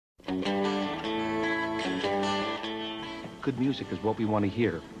Good music is what we want to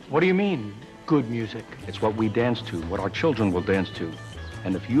hear. What do you mean, good music? It's what we dance to, what our children will dance to.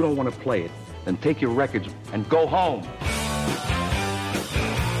 And if you don't want to play it, then take your records and go home.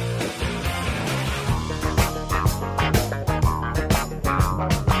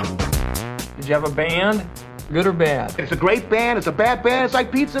 Did you have a band? Good or bad? It's a great band. It's a bad band. It's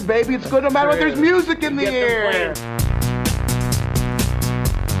like pizza, baby. It's good no matter what. There's music in the air.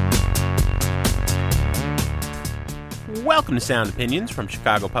 Welcome to Sound Opinions from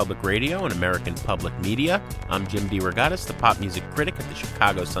Chicago Public Radio and American Public Media. I'm Jim DeRogatis, the pop music critic at the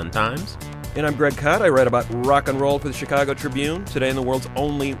Chicago Sun-Times. And I'm Greg Cott. I write about rock and roll for the Chicago Tribune. Today in the world's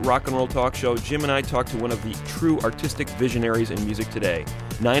only rock and roll talk show, Jim and I talk to one of the true artistic visionaries in music today,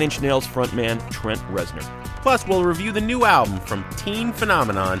 Nine Inch Nails frontman Trent Reznor. Plus, we'll review the new album from teen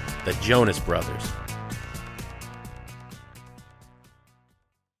phenomenon, the Jonas Brothers.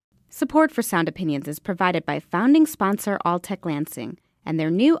 Support for Sound Opinions is provided by founding sponsor Alltech Lansing and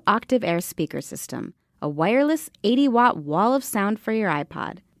their new Octave Air speaker system, a wireless 80-watt wall of sound for your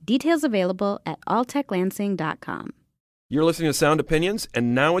iPod. Details available at alltechlansing.com. You're listening to Sound Opinions,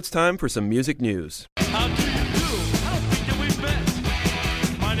 and now it's time for some music news. How do you do? How can we bet?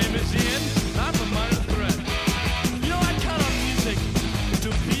 My name is Ian, and I'm a minor threat. You know, I count on music to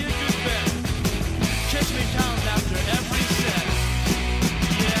be a good bet. Catch me counting after every set.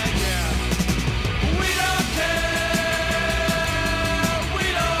 Yeah, yeah. We don't care. We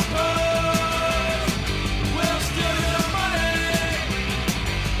don't pose. We'll steal your money.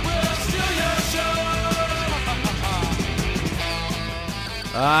 We'll steal your show.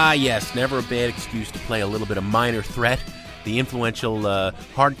 Ah, yes, never a bad excuse to play a little bit of Minor Threat, the influential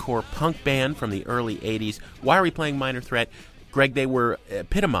hardcore punk band from the early 80s. Why are we playing Minor Threat? Greg, they were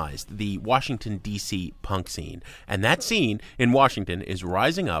epitomized the Washington, D.C. punk scene. And that scene in Washington is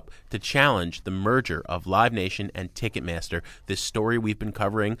rising up to challenge the merger of Live Nation and Ticketmaster. This story we've been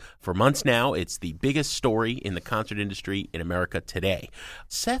covering for months now. It's the biggest story in the concert industry in America today.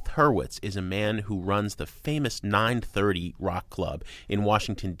 Seth Hurwitz is a man who runs the famous 930 Rock Club in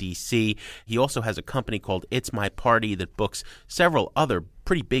Washington, D.C. He also has a company called It's My Party that books several other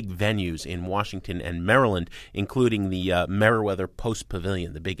pretty big venues in Washington and Maryland, including the Meriwether Post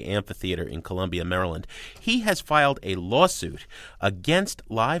Pavilion, the big amphitheater in Columbia, Maryland. He has filed a lawsuit against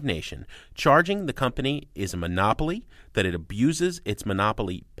Live Nation, charging the company is a monopoly, that it abuses its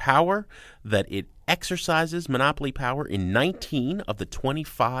monopoly power, that it exercises monopoly power in 19 of the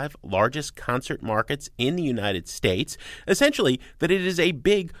 25 largest concert markets in the United States, essentially that it is a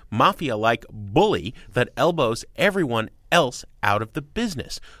big mafia-like bully that elbows everyone else out of the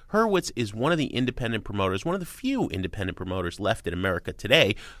business. Hurwitz is one of the independent promoters, one of the few independent promoters left in America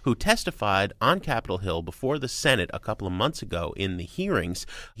today, who testified on Capitol Hill before the Senate a couple of months ago in the hearings.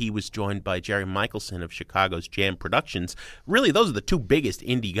 He was joined by Jerry Michelson of Chicago's Jam Productions. Really, those are the two biggest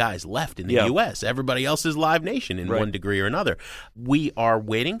indie guys left in the U.S. Everybody else is Live Nation in one degree or another. We are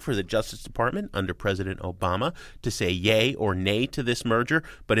waiting for the Justice Department under President Obama to say yay or nay to this merger,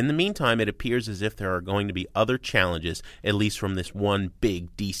 but in the meantime, it appears as if there are going to be other challenges, at least from this one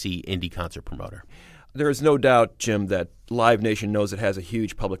big D.C. indie concert promoter. There is no doubt, Jim, that Live Nation knows it has a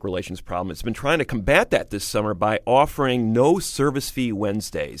huge public relations problem. It's been trying to combat that this summer by offering no service fee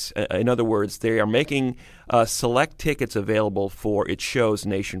Wednesdays. In other words, they are making select tickets available for its shows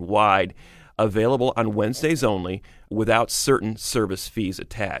nationwide, available on Wednesdays only, without certain service fees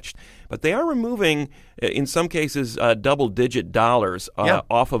attached. But they are removing, in some cases, double-digit dollars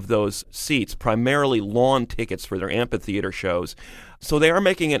off of those seats, primarily lawn tickets for their amphitheater shows. So they are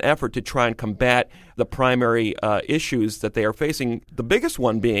making an effort to try and combat the primary issues that they are facing, the biggest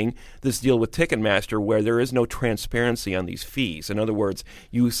one being this deal with Ticketmaster where there is no transparency on these fees. In other words,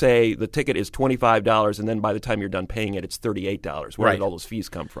 you say the ticket is $25 and then by the time you're done paying it, it's $38. Where did all those fees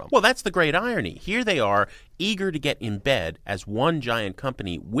come from? Well, that's the great irony. Here they are, eager to get in bed as one giant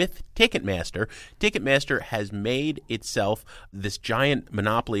company with Ticketmaster. Ticketmaster has made itself this giant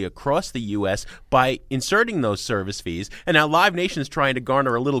monopoly across the U.S. by inserting those service fees, and now Live Nation is trying to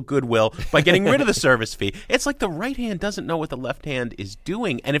garner a little goodwill by getting rid of the service fee. It's like the right hand doesn't know what the left hand is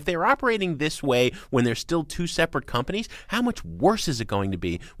doing, and if they're operating this way when they're still two separate companies, how much worse is it going to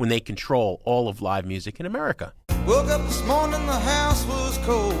be when they control all of live music in America? Woke up this morning, the house was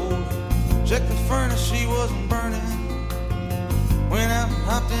cold. Checked the furnace, she wasn't burning. Went out and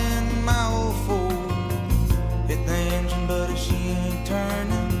hopped in my old Ford. Hit the engine, but she ain't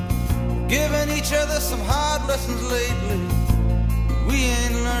turning. Giving each other some hard lessons lately. We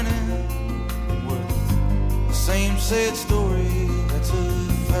ain't learning. We're the same sad story, that's a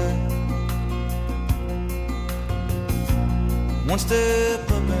fact. One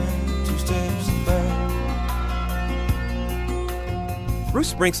step up and two steps back.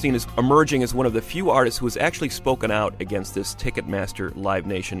 Bruce Springsteen is emerging as one of the few artists who has actually spoken out against this Ticketmaster-Live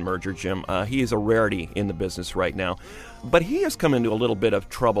Nation merger, Jim. He is a rarity in the business right now. But he has come into a little bit of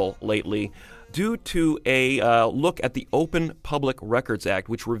trouble lately due to a look at the Open Public Records Act,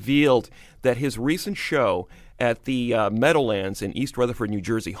 which revealed that his recent show at the Meadowlands in East Rutherford, New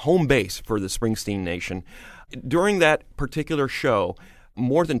Jersey, home base for the Springsteen Nation, during that particular show,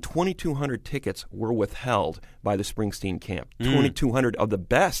 more than 2,200 tickets were withheld by the Springsteen camp. 2,200 of the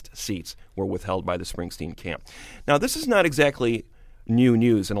best seats were withheld by the Springsteen camp. Now, this is not exactly new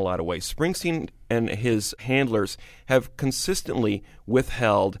news in a lot of ways. Springsteen and his handlers have consistently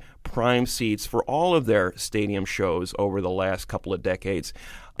withheld prime seats for all of their stadium shows over the last couple of decades,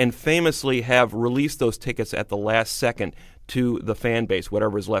 and famously have released those tickets at the last second to the fan base,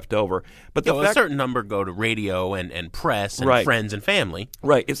 whatever is left over. But a certain number go to radio and press and friends and family.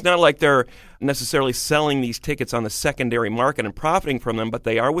 Right. It's not like they're necessarily selling these tickets on the secondary market and profiting from them, but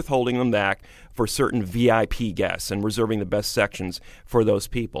they are withholding them back for certain VIP guests and reserving the best sections for those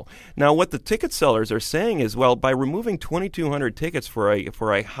people. Now, what the ticket sellers are saying is, well, by removing 2,200 tickets for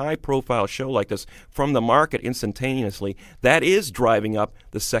a high-profile show like this from the market instantaneously, that is driving up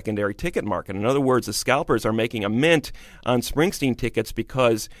the secondary ticket market. In other words, the scalpers are making a mint on Springsteen tickets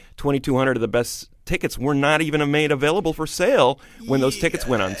because 2,200 of the best tickets were not even made available for sale when those tickets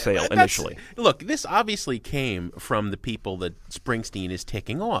went on sale initially. Look, this obviously came from the people that Springsteen is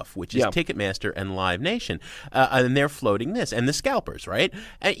ticking off, which is Ticketmaster and Live Nation, and they're floating this, and the scalpers, right?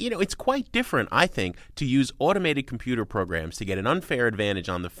 It's quite different, I think, to use automated computer programs to get an unfair advantage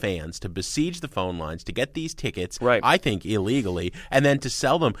on the fans, to besiege the phone lines, to get these tickets, I think, illegally, and then to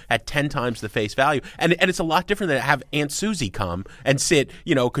sell them at 10 times the face value. And it's a lot different than to have Aunt Susie come and sit,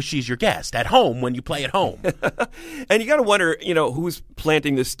 because she's your guest at home when you play at home. And you got to wonder, who's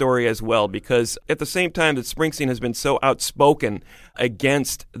planting this story as well, because at the same time that Springsteen has been so outspoken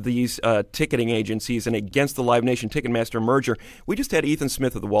against these ticketing agencies and against the Live Nation Ticketmaster merger, we just had Ethan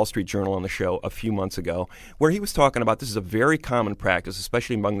Smith of the Wall Street Journal on the show a few months ago, where he was talking about this is a very common practice,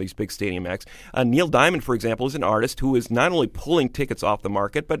 especially among these big stadium acts. Neil Diamond, for example, is an artist who is not only pulling tickets off the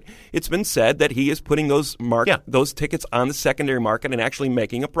market, but it's been said that he is putting those tickets on the secondary market and actually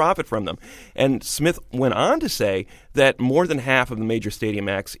making a profit from them. And Smith went on to say that more than half of the major stadium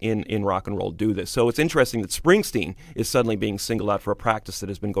acts in rock and roll do this. So it's interesting that Springsteen is suddenly being singled out for a practice that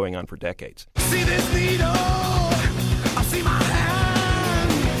has been going on for decades. See this needle, I see my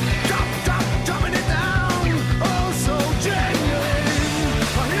hand, dropping it down, oh so gently.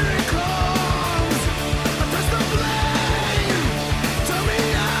 Here it comes, I press the blame, turn me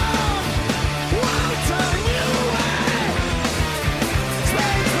on, I'll turn you away. Spin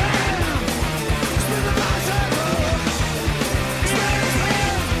the bicycle, spin the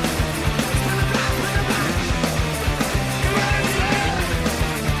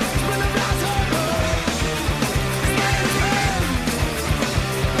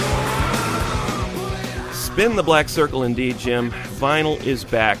Spin the black circle indeed, Jim. Vinyl is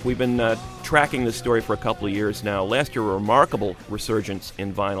back. We've been tracking this story for a couple of years now. Last year, a remarkable resurgence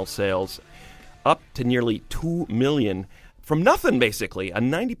in vinyl sales, up to nearly 2 million from nothing, basically. A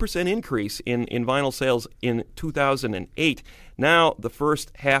 90% increase in vinyl sales in 2008. Now, the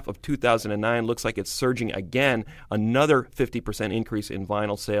first half of 2009 looks like it's surging again. Another 50% increase in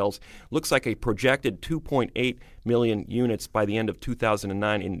vinyl sales. Looks like a projected 2.8 million units by the end of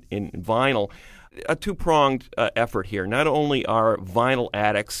 2009 in vinyl. A two-pronged effort here. Not only are vinyl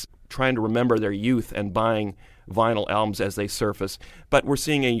addicts trying to remember their youth and buying vinyl albums as they surface, but we're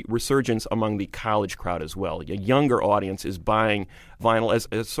seeing a resurgence among the college crowd as well. A younger audience is buying vinyl as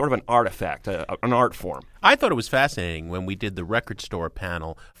sort of an artifact, an art form. I thought it was fascinating when we did the record store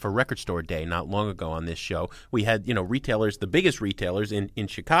panel for Record Store Day not long ago on this show. We had, retailers, the biggest retailers in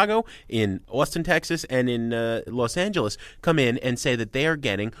Chicago, in Austin, Texas, and in Los Angeles come in and say that they are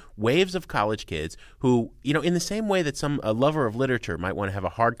getting waves of college kids who, in the same way that a lover of literature might want to have a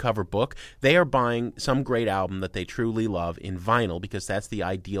hardcover book, they are buying some great album that they truly love in vinyl because that's the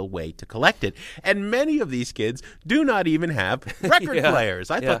ideal way to collect it. And many of these kids do not even have record players.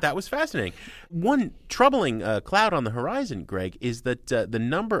 I thought that was fascinating. One troubling cloud on the horizon, Greg, is that the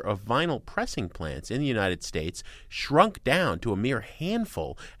number of vinyl pressing plants in the United States shrunk down to a mere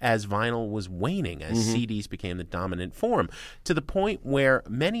handful as vinyl was waning, as CDs became the dominant form, to the point where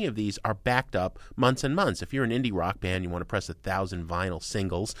many of these are backed up months and months. If you're an indie rock band, you want to press 1,000 vinyl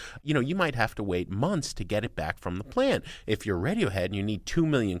singles, you might have to wait months to get it back from the plant. If you're Radiohead and you need 2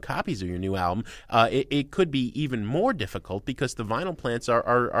 million copies of your new album, it could be even more difficult because the vinyl plants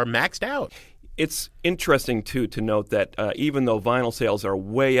are maxed out. It's interesting, too, to note that even though vinyl sales are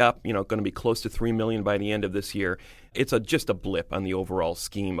way up, going to be close to 3 million by the end of this year, it's just a blip on the overall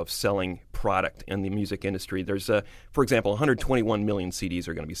scheme of selling product in the music industry. There's, for example, 121 million CDs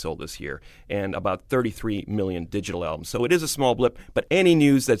are going to be sold this year and about 33 million digital albums. So it is a small blip, but any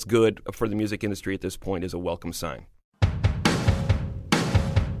news that's good for the music industry at this point is a welcome sign.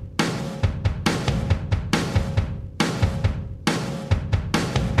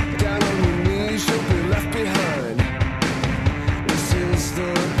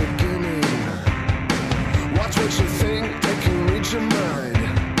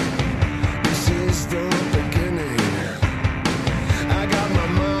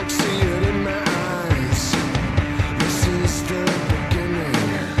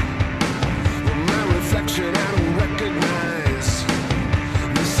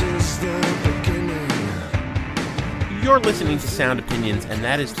 You're listening to Sound Opinions, and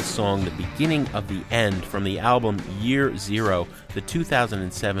that is the song The Beginning of the End from the album Year Zero, the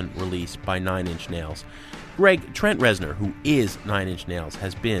 2007 release by 9 Inch Nails. Greg, Trent Reznor, who is 9 Inch Nails,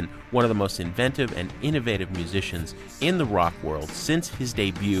 has been one of the most inventive and innovative musicians in the rock world since his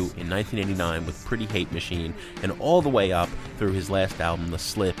debut in 1989 with Pretty Hate Machine and all the way up through his last album, The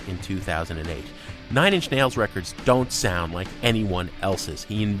Slip, in 2008. 9 Inch Nails records don't sound like anyone else's.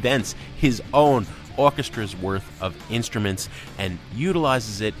 He invents his own orchestra's worth of instruments and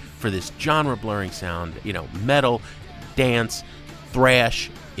utilizes it for this genre-blurring sound, metal, dance, thrash,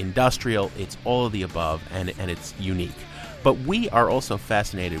 industrial. It's all of the above, and it's unique. But we are also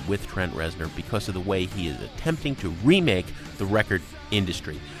fascinated with Trent Reznor because of the way he is attempting to remake the record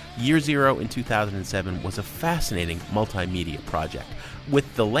industry. Year Zero in 2007 was a fascinating multimedia project.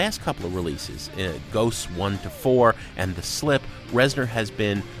 With the last couple of releases, Ghosts 1 to 4 and The Slip, Reznor has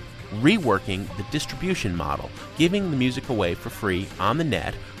been reworking the distribution model, giving the music away for free on the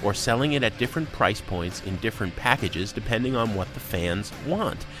net or selling it at different price points in different packages depending on what the fans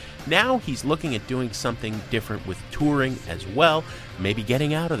want. Now he's looking at doing something different with touring as well, maybe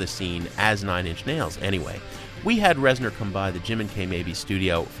getting out of the scene as 9 Inch Nails anyway. We had Reznor come by the Jim and Kay Mabie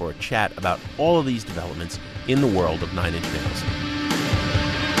studio for a chat about all of these developments in the world of 9 Inch Nails.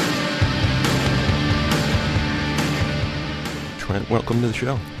 Trent, welcome to the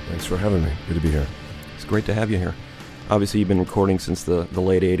show. Thanks for having me. Good to be here. It's great to have you here. Obviously, you've been recording since the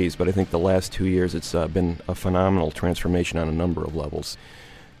late 80s, but I think the last 2 years it's been a phenomenal transformation on a number of levels.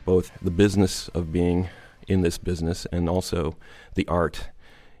 Both the business of being in this business and also the art.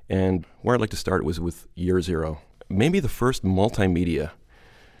 And where I'd like to start was with Year Zero. Maybe the first multimedia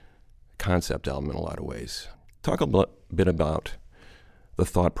concept album in a lot of ways. Talk a bit about the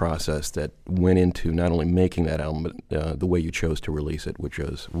thought process that went into not only making that album, but the way you chose to release it, which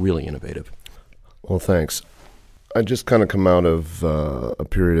was really innovative. Well, thanks. I just kind of come out of a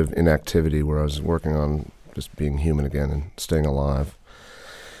period of inactivity where I was working on just being human again and staying alive.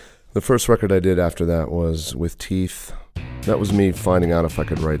 The first record I did after that was with Teeth. That was me finding out if I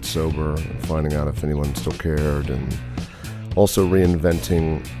could write sober, and finding out if anyone still cared, and also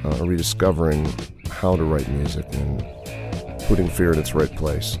reinventing, rediscovering how to write music and putting fear in its right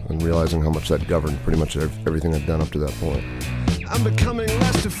place and realizing how much that governed pretty much everything I'd done up to that point. I'm becoming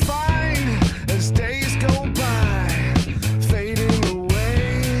less defined as days go by, fading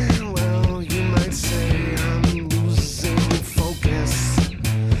away. Well, you might say I'm losing focus,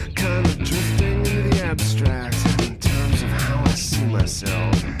 kind of drifting into the abstract in terms of how I see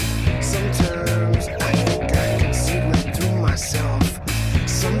myself. Sometimes I think I can see right through myself.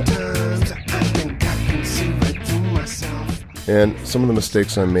 Sometimes I think I can see right through myself. And some of the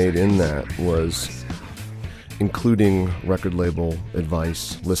mistakes I made in that was including record label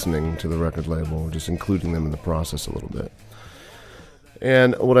advice, listening to the record label, just including them in the process a little bit.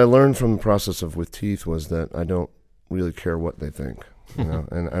 And what I learned from the process of With Teeth was that I don't really care what they think.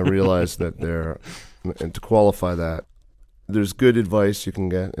 And I realized that and to qualify that, there's good advice you can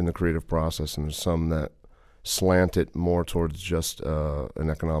get in the creative process, and there's some that slant it more towards just an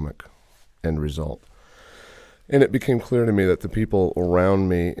economic end result. And it became clear to me that the people around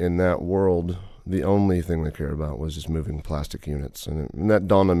me in that world, the only thing they cared about was just moving plastic units. And that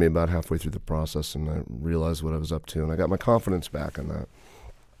dawned on me about halfway through the process, and I realized what I was up to, and I got my confidence back in that.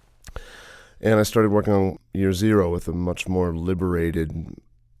 And I started working on Year Zero with a much more liberated,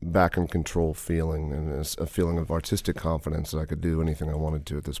 back-in-control feeling, and a feeling of artistic confidence that I could do anything I wanted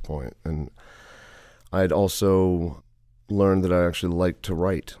to at this point. And I'd also learned that I actually liked to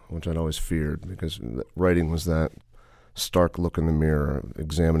write, which I'd always feared, because writing was that stark look in the mirror,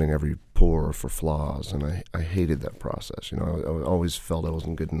 examining every pore for flaws, and I hated that process. I always felt I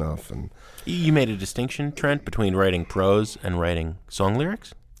wasn't good enough. And you made a distinction, Trent, between writing prose and writing song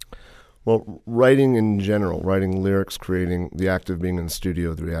lyrics? Well, writing in general, writing lyrics, creating the act of being in the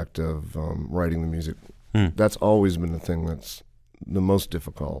studio, the act of writing the music, that's always been the thing that's the most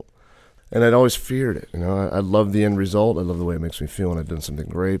difficult. And I'd always feared it. I love the end result. I love the way it makes me feel when I've done something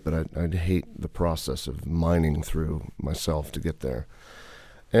great, but I'd hate the process of mining through myself to get there.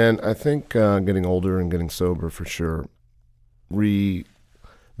 And I think getting older and getting sober, for sure,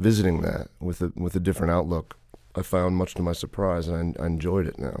 revisiting that with a different outlook, I found, much to my surprise, and I enjoyed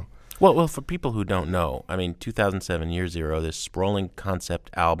it now. Well, for people who don't know, 2007 Year Zero, this sprawling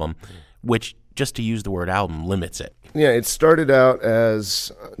concept album, which, just to use the word album, limits it. Yeah, it started out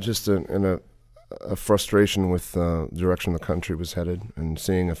as just a frustration with the direction the country was headed, and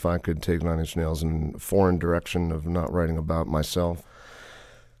seeing if I could take Nine Inch Nails in a foreign direction of not writing about myself.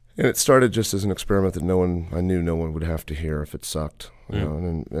 And it started just as an experiment that I knew no one would have to hear if it sucked.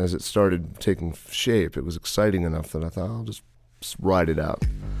 And as it started taking shape, it was exciting enough that I thought, I'll just ride it out.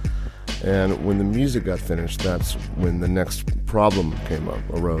 And when the music got finished, that's when the next problem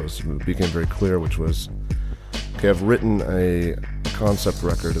arose. It became very clear, which was, okay, I've written a concept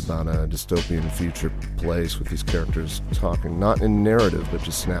record about a dystopian future place with these characters talking, not in narrative, but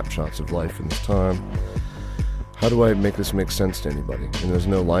just snapshots of life in this time. How do I make this make sense to anybody? And there's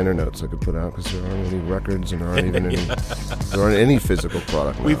no liner notes I could put out because there aren't any records and there aren't even there aren't any physical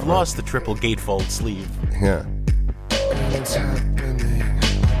product now. We've lost the triple gatefold sleeve. Yeah. It's happening.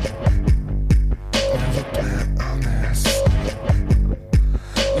 Never plan on this.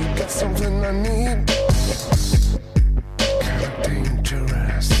 You got something I need. Kinda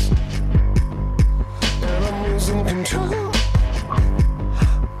dangerous. And I'm losing control. I'm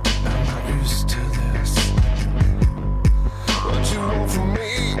not used to this. What you want from me?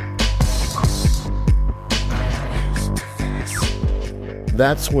 I'm not used to this.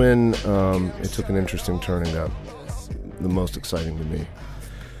 That's when it took an interesting turn and got the most exciting to me.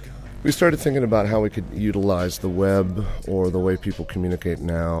 We started thinking about how we could utilize the web or the way people communicate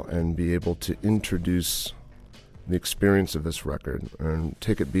now and be able to introduce the experience of this record and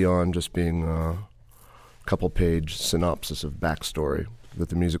take it beyond just being a couple-page synopsis of backstory that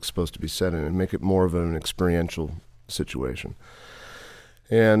the music's supposed to be set in and make it more of an experiential situation.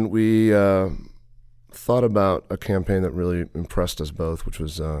 And we thought about a campaign that really impressed us both, which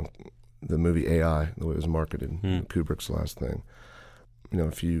was the movie AI, the way it was marketed, Kubrick's last thing.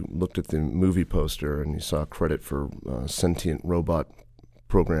 If you looked at the movie poster and you saw credit for sentient robot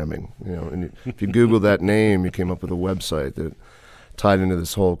programming, and if you Googled that name, you came up with a website that tied into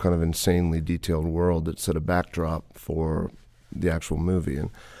this whole kind of insanely detailed world that set a backdrop for the actual movie and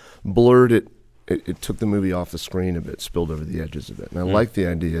blurred it. It took the movie off the screen a bit, spilled over the edges of it. And I like the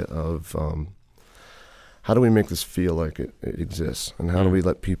idea of how do we make this feel like it exists, and how do we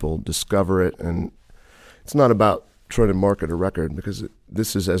let people discover it? And it's not about trying to market a record, because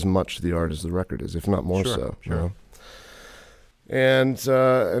this is as much the art as the record is, if not more so. Sure. And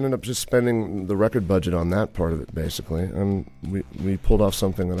ended up just spending the record budget on that part of it, basically. And we pulled off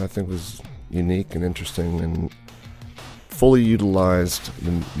something that I think was unique and interesting and fully utilized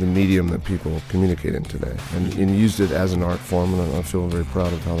the medium that people communicate in today and used it as an art form, and I feel very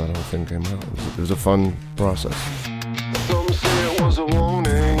proud of how that whole thing came out. It was a fun process. Some say it was a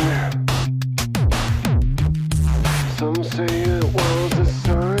warning. Some say it was a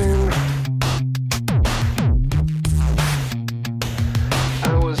sign.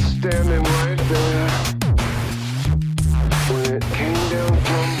 I was standing right there when it came down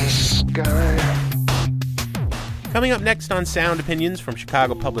from the sky. Coming up next on Sound Opinions from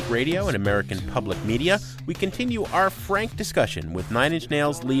Chicago Public Radio and American Public Media, we continue our frank discussion with Nine Inch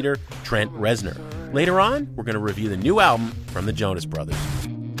Nails leader Trent Reznor. Later on, we're going to review the new album from the Jonas Brothers.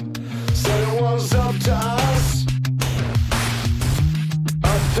 Said it was up to us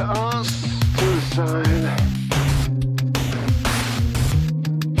to decide.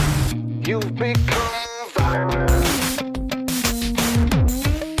 You've become violent.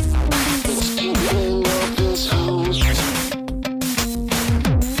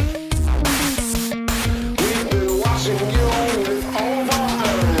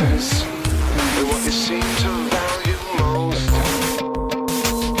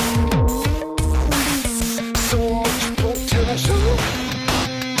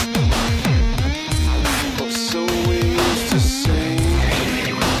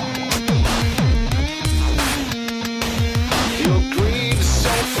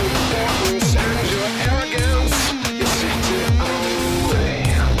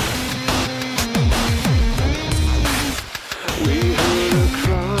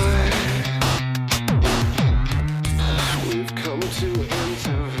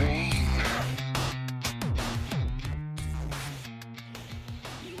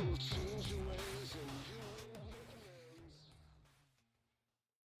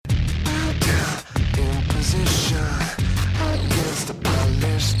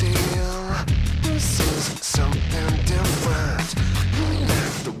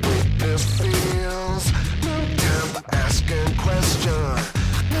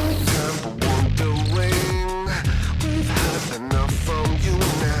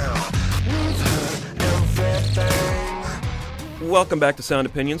 Welcome back to Sound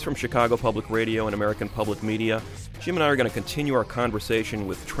Opinions from Chicago Public Radio and American Public Media. Jim and I are going to continue our conversation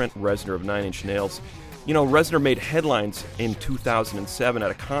with Trent Reznor of Nine Inch Nails. You know, Reznor made headlines in 2007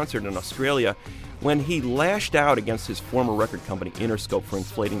 at a concert in Australia when he lashed out against his former record company Interscope for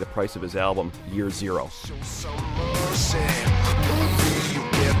inflating the price of his album Year Zero.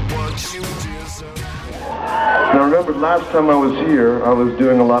 Now remember, last time I was here, I was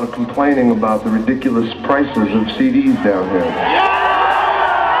doing a lot of complaining about the ridiculous prices of CDs down here. And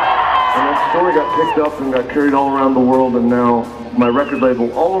that story got picked up and got carried all around the world, and now my record label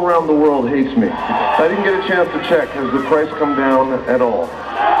all around the world hates me. I didn't get a chance to check. Has the price come down at all?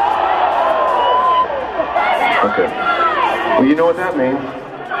 Okay. Well, you know what that means.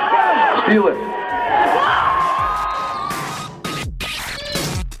 Steal it.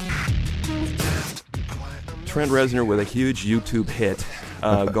 Trent Reznor with a huge YouTube hit,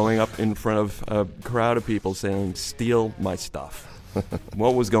 going up in front of a crowd of people saying, "Steal my stuff."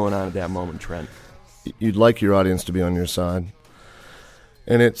 What was going on at that moment, Trent? You'd like your audience to be on your side.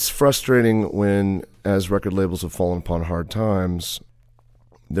 And it's frustrating when, as record labels have fallen upon hard times,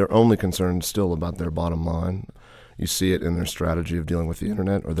 they're only concerned still about their bottom line. You see it in their strategy of dealing with the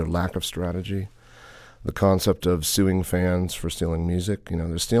internet, or their lack of strategy. The concept of suing fans for stealing music,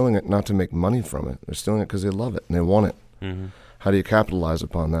 they're stealing it not to make money from it. They're stealing it because they love it and they want it. Mm-hmm. How do you capitalize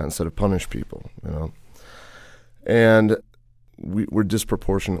upon that instead of punish people, And we're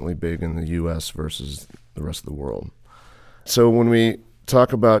disproportionately big in the U.S. versus the rest of the world. So when we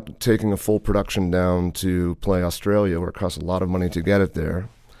talk about taking a full production down to play Australia, where it costs a lot of money to get it there,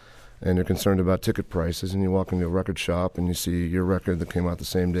 and you're concerned about ticket prices, and you walk into a record shop and you see your record that came out the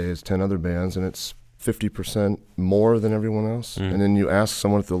same day as 10 other bands, and it's 50% more than everyone else, and then you ask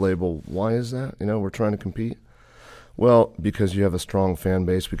someone at the label, why is that? We're trying to compete. Well, because you have a strong fan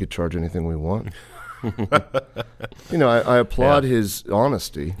base, we could charge anything we want. I applaud his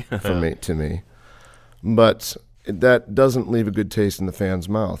honesty to me, but that doesn't leave a good taste in the fan's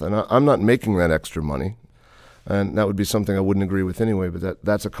mouth. And I'm not making that extra money, and that would be something I wouldn't agree with anyway, but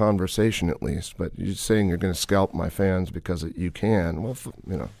that's a conversation at least. But you're saying you're going to scalp my fans because you can, well,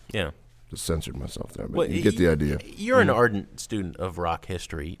 Yeah. Just censored myself there, but you get the idea. You're an ardent student of rock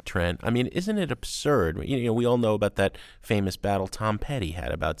history, Trent. I mean, isn't it absurd? We all know about that famous battle Tom Petty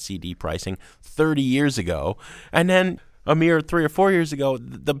had about CD pricing 30 years ago, and then a mere 3 or 4 years ago,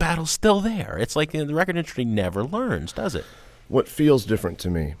 the battle's still there. It's like the record industry never learns, does it? What feels different to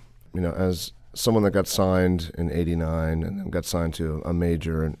me, as someone that got signed in '89 and then got signed to a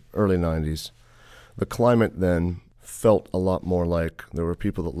major in early '90s, the climate then felt a lot more like there were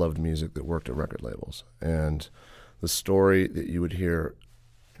people that loved music that worked at record labels. And the story that you would hear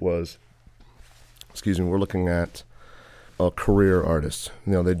was, we're looking at a career artist.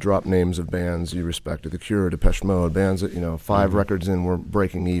 They drop names of bands you respected, The Cure, Depeche Mode, bands that, 5 records in were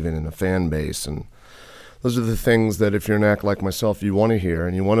breaking even in a fan base. And those are the things that if you're an act like myself, you want to hear,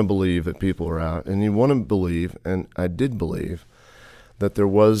 and you want to believe that people are out, and you want to believe, and I did believe, that there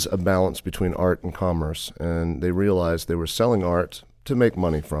was a balance between art and commerce, and they realized they were selling art to make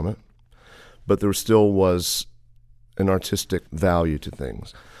money from it, but there still was an artistic value to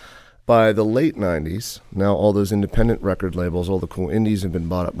things. By the late 90s, now all those independent record labels, all the cool indies have been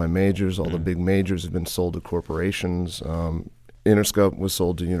bought up by majors, all the big majors have been sold to corporations. Interscope was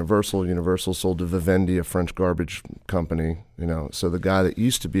sold to Universal, Universal sold to Vivendi, a French garbage company, so the guy that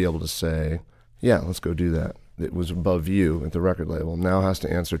used to be able to say, yeah, let's go do that, it was above you at the record label, now has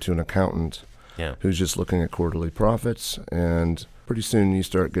to answer to an accountant who's just looking at quarterly profits, and pretty soon you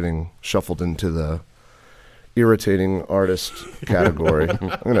start getting shuffled into the irritating artist category,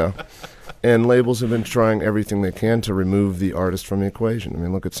 And labels have been trying everything they can to remove the artist from the equation. I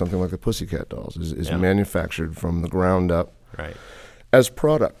mean, look at something like the Pussycat Dolls is manufactured from the ground up as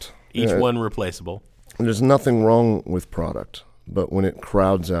product. Each one replaceable. There's nothing wrong with product, but when it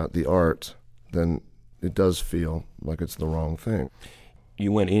crowds out the art, then it does feel like it's the wrong thing.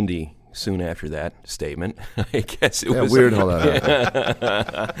 You went indie soon after that statement. I guess it was weird how that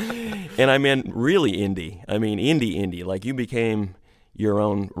happened. And I meant really indie. I mean indie. Like you became your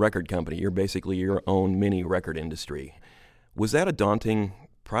own record company. You're basically your own mini record industry. Was that a daunting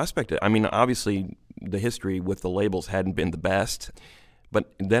prospect? I mean, obviously the history with the labels hadn't been the best,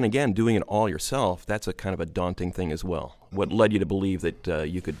 but then again, doing it all yourself, that's a kind of a daunting thing as well. What led you to believe that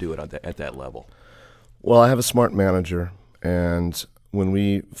you could do it at that level? Well, I have a smart manager, and when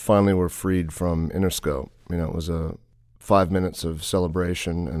we finally were freed from Interscope, it was a 5 minutes of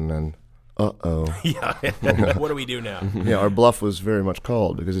celebration, and then, what do we do now? Yeah, our bluff was very much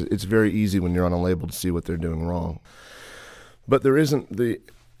called, because it's very easy when you're on a label to see what they're doing wrong. But there isn't the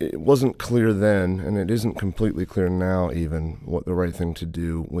it wasn't clear then, and it isn't completely clear now even, what the right thing to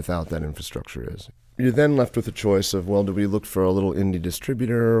do without that infrastructure is. You're then left with a choice of, well, do we look for a little indie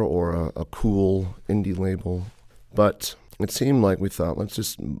distributor or a cool indie label? But it seemed like we thought, let's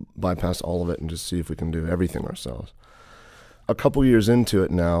just bypass all of it and just see if we can do everything ourselves. A couple years into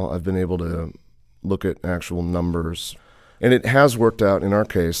it now, I've been able to look at actual numbers, and it has worked out in our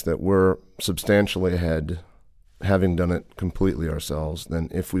case that we're substantially ahead, having done it completely ourselves, than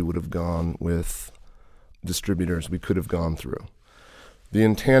if we would have gone with distributors we could have gone through. The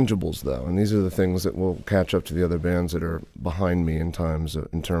intangibles, though, and these are the things that will catch up to the other bands that are behind me in terms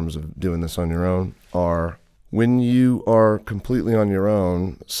of doing this on your own, are when you are completely on your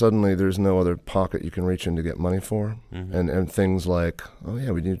own, suddenly there's no other pocket you can reach in to get money for. Mm-hmm. And things like, oh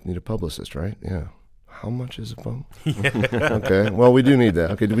yeah, we need a publicist, right? Yeah. How much is a pump? Okay, well, we do need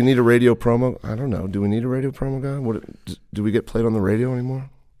that. Okay, do we need a radio promo? I don't know. Do we need a radio promo guy? Do we get played on the radio anymore?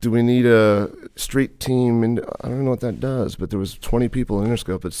 Do we need a street team? I don't know what that does, but there was 20 people in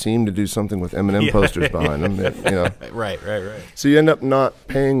Interscope that seemed to do something with M&M posters behind them. That, Right. So you end up not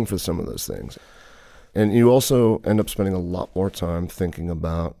paying for some of those things. And you also end up spending a lot more time thinking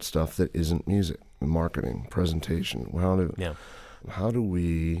about stuff that isn't music, marketing, presentation. How do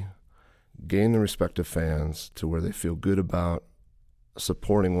we gain the respect of fans to where they feel good about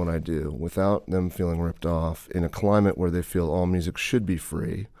supporting what I do without them feeling ripped off in a climate where they feel all music should be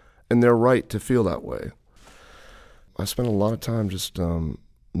free, and they're right to feel that way. I spent a lot of time just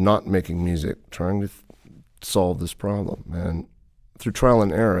not making music, trying to solve this problem. And through trial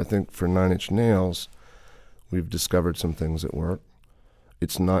and error, I think for Nine Inch Nails, we've discovered some things that work.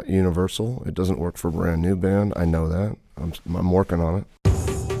 It's not universal. It doesn't work for a brand new band. I know that. I'm working on it.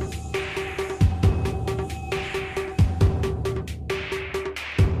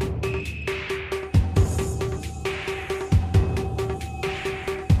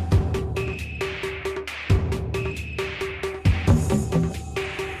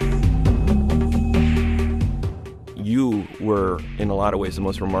 Were, in a lot of ways, the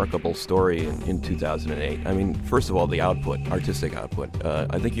most remarkable story in 2008. I mean, first of all, the output, artistic output.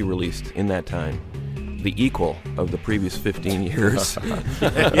 I think you released, in that time, the equal of the previous 15 years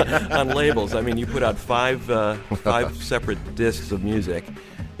on labels. I mean, you put out five separate discs of music,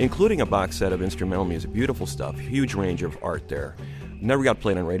 including a box set of instrumental music. Beautiful stuff, huge range of art there. Never got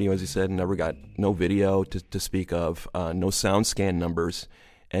played on radio, as you said, never got no video to speak of, no sound scan numbers,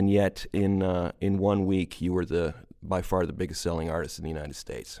 and yet in 1 week you were by far the biggest selling artist in the United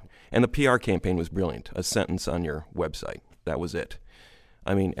States. And the PR campaign was brilliant. A sentence on your website. That was it.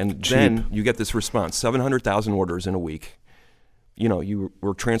 I mean, and cheap. Then you get this response, 700,000 orders in a week. You know, you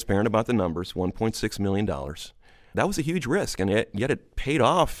were transparent about the numbers, $1.6 million. That was a huge risk, and yet it paid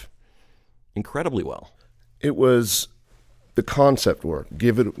off incredibly well. It was the concept work.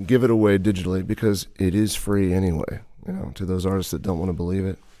 Give it away digitally because it is free anyway. You know, to those artists that don't want to believe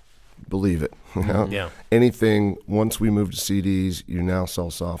it. Believe it. You know? Yeah. Anything, once we move to CDs, you now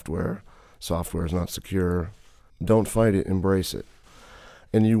sell software. Software is not secure. Don't fight it, embrace it.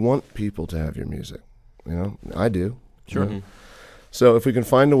 And you want people to have your music. You know, I do. Sure. You know? So if we can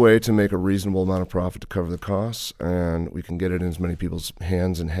find a way to make a reasonable amount of profit to cover the costs, and we can get it in as many people's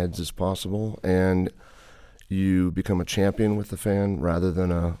hands and heads as possible, and you become a champion with the fan rather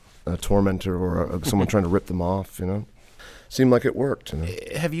than a tormentor or someone trying to rip them off, you know. Seemed like it worked. You know?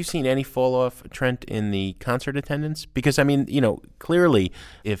 Have you seen any fall-off, Trent, in the concert attendance? Because, I mean, you know, clearly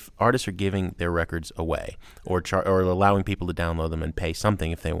if artists are giving their records away or allowing people to download them and pay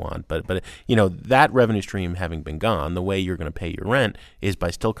something if they want, but you know, that revenue stream having been gone, the way you're going to pay your rent is by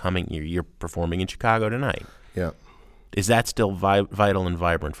still coming, you're performing in Chicago tonight. Yeah. Is that still vital and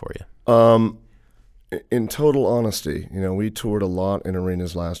vibrant for you? In total honesty, you know, we toured a lot in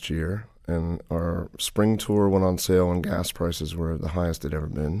arenas last year. And our spring tour went on sale when gas prices were the highest they'd ever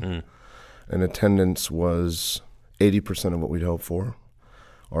been. And attendance was 80% of what we'd hoped for.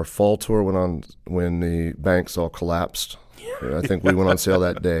 Our fall tour went on when the banks all collapsed. I think we went on sale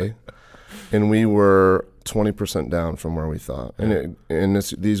that day. And we were 20% down from where we thought. And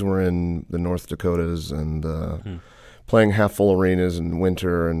these were in the North Dakotas and playing half-full arenas in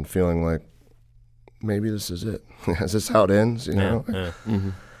winter and feeling like, maybe this is it. Is this how it ends? You know? Mm-hmm.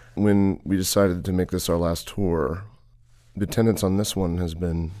 When we decided to make this our last tour, the attendance on this one has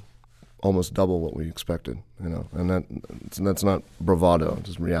been almost double what we expected, you know, and that's not bravado, it's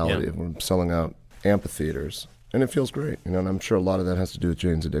just reality. Yeah. We're selling out amphitheaters, and it feels great, you know, and I'm sure a lot of that has to do with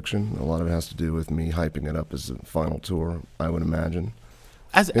Jane's Addiction. A lot of it has to do with me hyping it up as the final tour, I would imagine.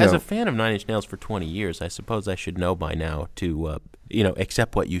 As a fan of Nine Inch Nails for 20 years, I suppose I should know by now to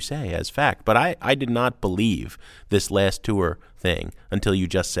accept what you say as fact. But I did not believe this last tour thing until you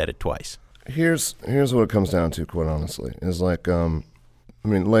just said it twice. Here's what it comes down to, quite honestly, is like,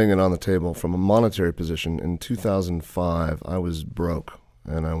 laying it on the table from a monetary position. In 2005, I was broke,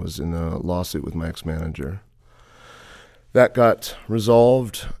 and I was in a lawsuit with my ex-manager. That got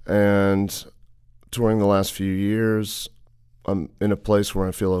resolved, and touring the last few years, I'm in a place where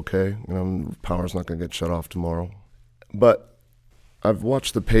I feel okay. Power's not going to get shut off tomorrow. But I've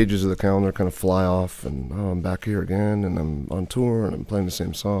watched the pages of the calendar kind of fly off, and I'm back here again, and I'm on tour, and I'm playing the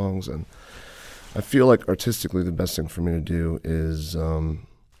same songs, and I feel like artistically the best thing for me to do is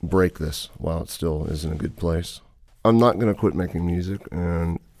break this while it still is in a good place. I'm not going to quit making music,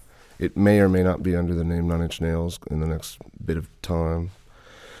 and it may or may not be under the name Nine Inch Nails in the next bit of time.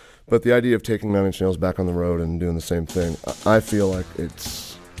 But the idea of taking Nine Inch Nails back on the road and doing the same thing, I feel like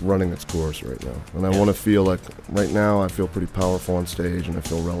it's running its course right now. And I want to feel like, right now I feel pretty powerful on stage, and I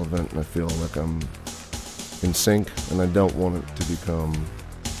feel relevant, and I feel like I'm in sync, and I don't want it to become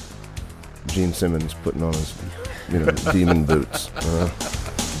Gene Simmons putting on his, demon boots.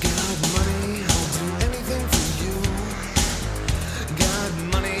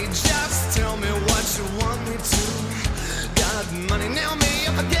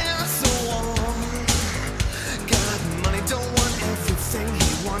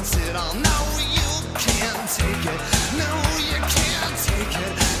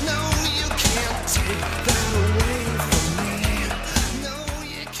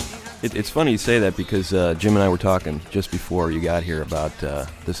 It's funny you say that because Jim and I were talking just before you got here about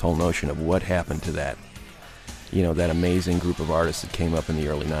this whole notion of what happened to that, that amazing group of artists that came up in the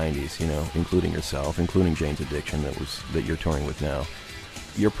early 90s, including yourself, including Jane's Addiction that you're touring with now.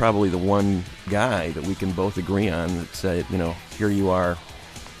 You're probably the one guy that we can both agree on that said, here you are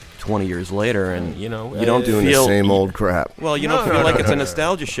 20 years later, and you don't doing the same old crap. Well, you don't feel like it's a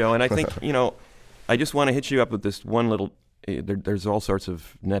nostalgia show, and I think, I just want to hit you up with this one little. There's all sorts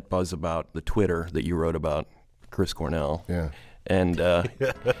of net buzz about the Twitter that you wrote about Chris Cornell. Yeah. And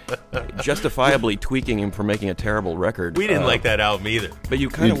justifiably tweaking him for making a terrible record. We didn't like that album either. But you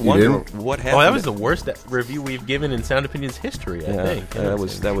kind of wonder what happened. Oh, that was the worst review we've given in Sound Opinions history, I think. That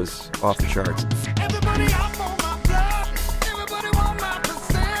was off the charts. Everybody out on my blood. Everybody want my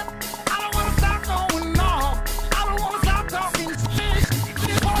percent. I don't want to stop going off. I don't want to stop talking shit.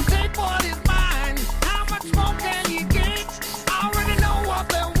 Just want to take what is mine. How much more can you get? I already know what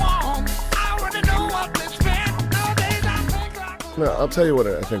they want. I already know what they spend. Nowadays I think like... No, I'll tell you what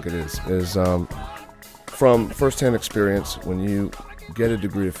I think it is from firsthand experience, when you get a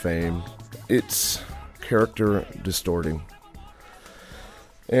degree of fame, it's character distorting.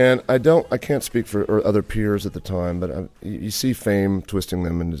 And I can't speak for other peers at the time, but you see fame twisting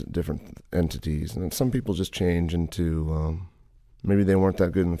them into different entities, and some people just change into maybe they weren't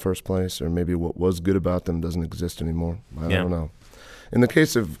that good in the first place, or maybe what was good about them doesn't exist anymore. I don't know. In the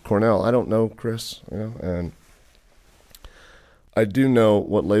case of Cornell, I don't know Chris, and I do know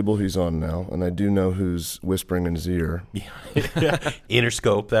what label he's on now, and I do know who's whispering in his ear.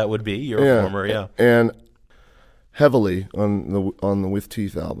 Interscope, that would be your former, and heavily on the With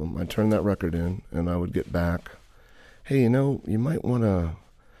Teeth album. I turned that record in, and I would get back, hey, you might want to,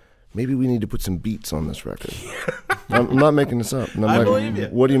 maybe we need to put some beats on this record. I'm not making this up. And I'm believe you.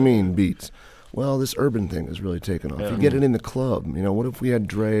 What do you mean, beats? Well, this urban thing is really taken off. You get it in the club. What if we had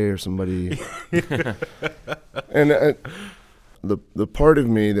Dre or somebody? And the part of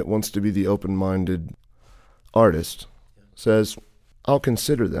me that wants to be the open-minded artist says, I'll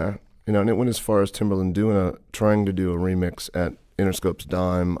consider that. And it went as far as Timbaland trying to do a remix at Interscope's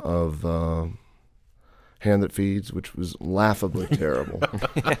dime of Hand That Feeds, which was laughably terrible.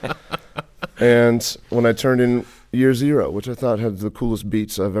 And when I turned in Year Zero, which I thought had the coolest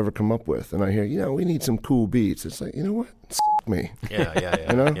beats I've ever come up with, and I hear, we need some cool beats. It's like, you know what? Me.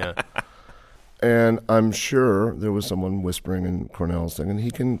 Yeah. And I'm sure there was someone whispering in Cornell's thing, and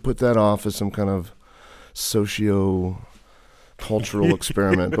he can put that off as some kind of socio-cultural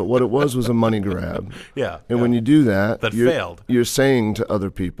experiment. But what it was a money grab. Yeah. And when you do that, failed. You're saying to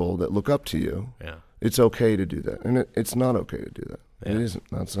other people that look up to you, yeah, it's okay to do that. And it's not okay to do that. Yeah. It isn't.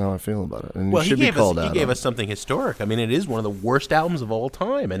 That's how I feel about it. And well, it should be called out. He gave us something historic. I mean, it is one of the worst albums of all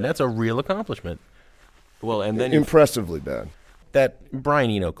time, and that's a real accomplishment. Well, and then impressively bad. That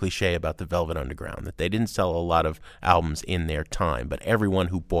Brian Eno cliche about the Velvet Underground, that they didn't sell a lot of albums in their time, but everyone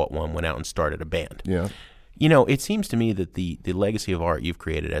who bought one went out and started a band. Yeah. It seems to me that the legacy of art you've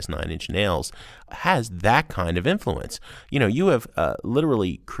created as Nine Inch Nails has that kind of influence. You have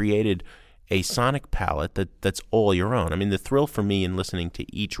literally created a sonic palette that's all your own. I mean, the thrill for me in listening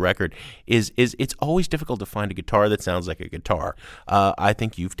to each record is it's always difficult to find a guitar that sounds like a guitar. I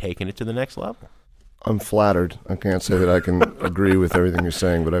think you've taken it to the next level. I'm flattered. I can't say that I can agree with everything you're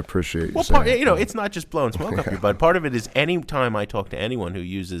saying, but I appreciate you saying it. It's not just blowing smoke up your butt. Part of it is any time I talk to anyone who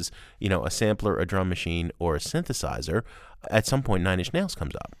uses, a sampler, a drum machine, or a synthesizer, at some point Nine Inch Nails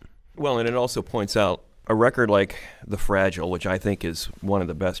comes up. Well, and it also points out a record like The Fragile, which I think is one of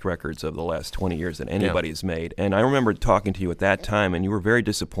the best records of the last 20 years that anybody's made. And I remember talking to you at that time, and you were very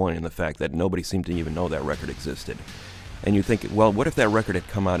disappointed in the fact that nobody seemed to even know that record existed. And you think, well, what if that record had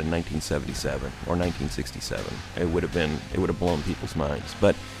come out in 1977 or 1967? It would have blown people's minds.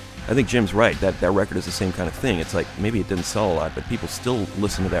 But I think Jim's right. That record is the same kind of thing. It's like maybe it didn't sell a lot, but people still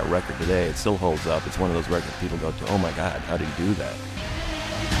listen to that record today. It still holds up. It's one of those records people go to, oh my God, how did he do that?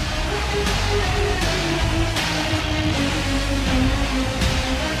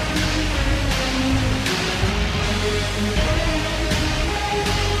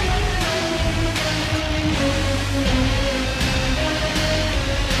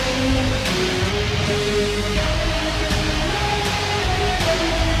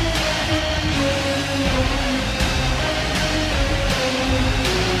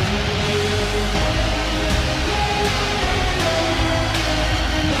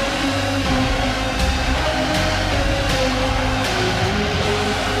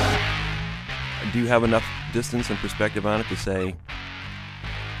 Do you have enough distance and perspective on it to say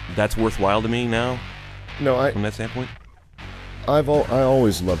that's worthwhile to me now? No, from that standpoint. I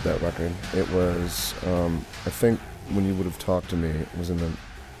always loved that record. It was, I think, when you would have talked to me, it was in the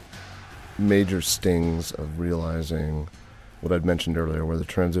major stings of realizing what I'd mentioned earlier, where the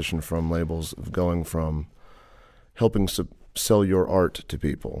transition from labels of going from helping sell your art to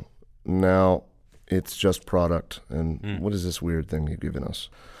people. Now it's just product, and what is this weird thing you've given us?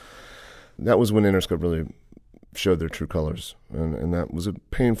 That was when Interscope really showed their true colors, and that was a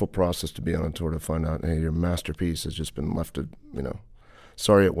painful process to be on a tour to find out, hey, your masterpiece has just been left to,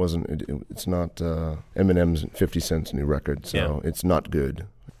 sorry it wasn't, it's not Eminem's 50 Cent's new record, so it's not good.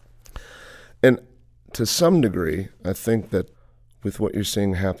 And to some degree, I think that with what you're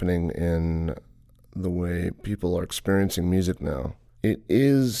seeing happening in the way people are experiencing music now, it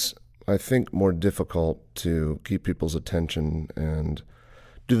is, I think, more difficult to keep people's attention and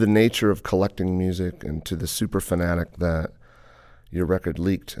to the nature of collecting music and to the super fanatic that your record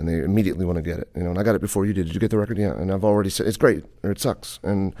leaked and they immediately want to get it. And I got it before you did. Did you get the record? Yeah. And I've already said, it's great or it sucks.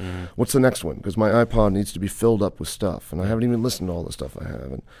 And what's the next one? Because my iPod needs to be filled up with stuff and I haven't even listened to all the stuff I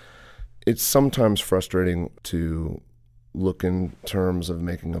have. And it's sometimes frustrating to look in terms of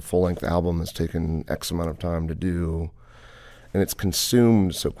making a full-length album that's taken X amount of time to do, and it's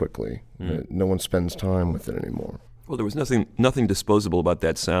consumed so quickly that no one spends time with it anymore. Well, there was nothing disposable about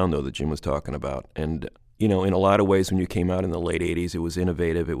that sound, though, that Jim was talking about. And, in a lot of ways, when you came out in the late 80s, it was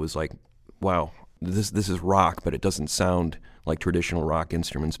innovative. It was like, wow, this is rock, but it doesn't sound like traditional rock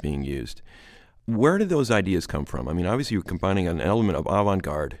instruments being used. Where did those ideas come from? I mean, obviously you're combining an element of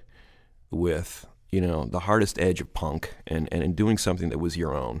avant-garde with, the hardest edge of punk and doing something that was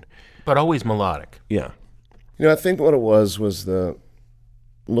your own. But always melodic. Yeah. I think what it was the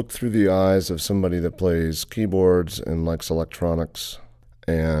look through the eyes of somebody that plays keyboards and likes electronics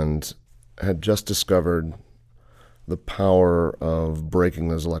and had just discovered the power of breaking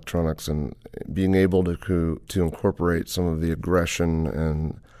those electronics and being able to incorporate some of the aggression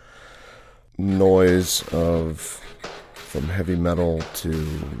and noise from heavy metal to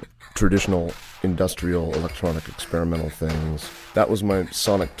traditional industrial electronic experimental things. That was my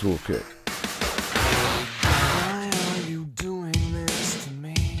sonic toolkit.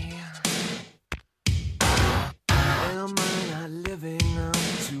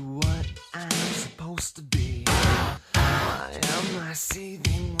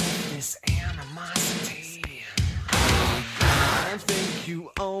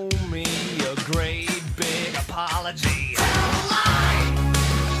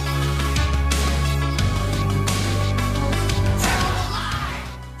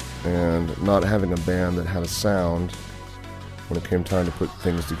 And not having a band that had a sound, when it came time to put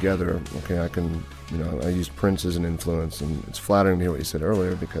things together, okay, I used Prince as an influence, and it's flattering to hear what you said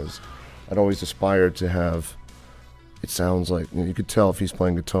earlier because I'd always aspired to have, it sounds like, you could tell if he's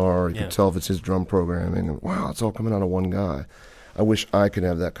playing guitar, you could tell if it's his drum programming, and wow, it's all coming out of one guy. I wish I could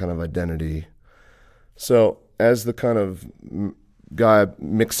have that kind of identity. So as the kind of guy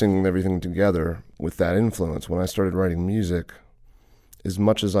mixing everything together with that influence, when I started writing music, as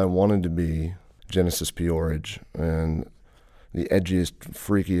much as I wanted to be Genesis P-Orridge and the edgiest,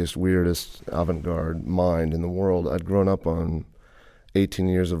 freakiest, weirdest avant-garde mind in the world, I'd grown up on 18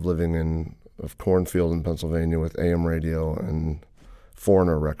 years of living in of cornfield in Pennsylvania with AM radio and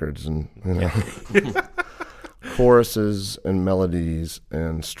Foreigner records, and choruses and melodies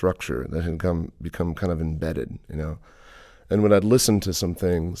and structure that had become kind of embedded, And when I'd listen to some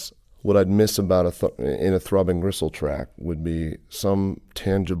things, what I'd miss about in a Throbbing Gristle track would be some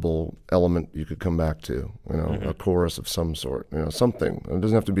tangible element you could come back to, a chorus of some sort, something. It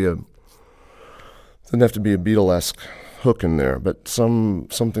doesn't have to be a Beatlesque hook in there, but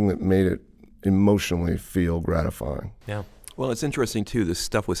something that made it emotionally feel gratifying. Yeah. Well, it's interesting, too, this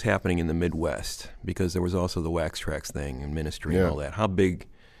stuff was happening in the Midwest because there was also the Wax Trax thing and Ministry and all that. How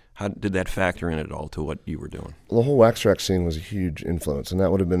did that factor in at all to what you were doing? The whole Wax Trax scene was a huge influence, and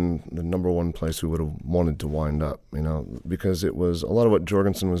that would have been the number one place we would have wanted to wind up, because it was a lot of what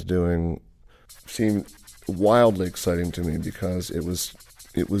Jorgensen was doing seemed wildly exciting to me because it was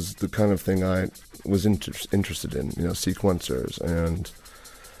the kind of thing I was interested in, sequencers and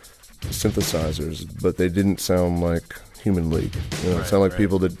synthesizers, but they didn't sound like Human League. It sounded like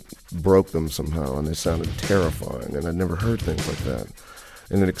people that broke them somehow, and they sounded terrifying, and I'd never heard things like that.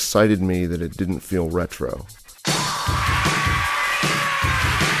 And it excited me that it didn't feel retro.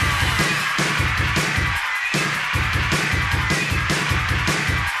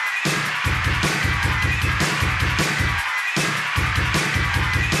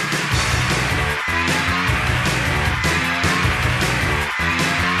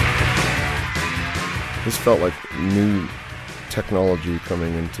 This felt like new technology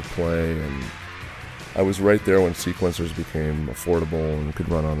coming into play, and I was right there when sequencers became affordable and could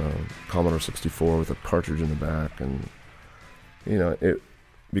run on a Commodore 64 with a cartridge in the back, and it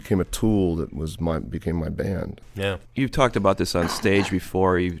became a tool that became my band. Yeah, you've talked about this on stage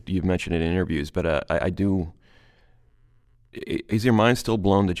before. You've mentioned it in interviews, but I do. Is your mind still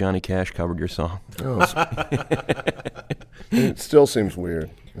blown that Johnny Cash covered your song? Oh, it still seems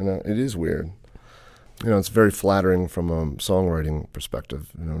weird. It is weird. It's very flattering from a songwriting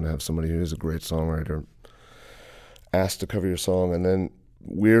perspective, to have somebody who is a great songwriter asked to cover your song and then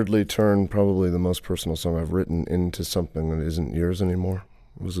weirdly turn probably the most personal song I've written into something that isn't yours anymore.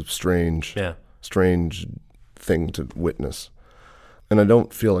 It was a strange thing to witness. And I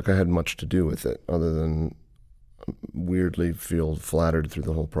don't feel like I had much to do with it other than weirdly feel flattered through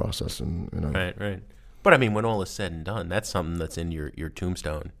the whole process. Right. But I mean, when all is said and done, that's something that's in your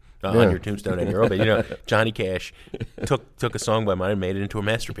tombstone. On your tombstone and your but Johnny Cash took a song by mine and made it into a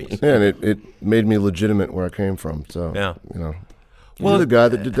masterpiece. Yeah, and it made me legitimate where I came from. So well, the guy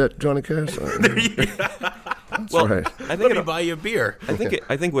that did that, Johnny Cash. That's right. Let me buy you a beer.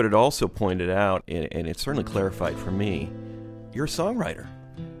 I think what it also pointed out, and it certainly clarified for me, you're a songwriter.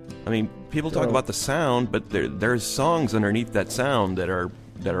 I mean, people talk about the sound, but there's songs underneath that sound that are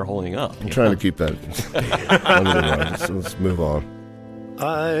holding up. I'm trying to keep that under the rug. So let's move on.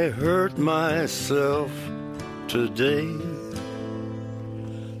 I hurt myself today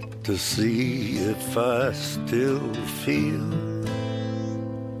to see if I still feel.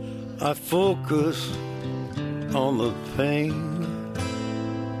 I focus on the pain,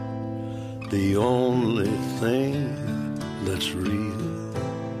 the only thing that's real.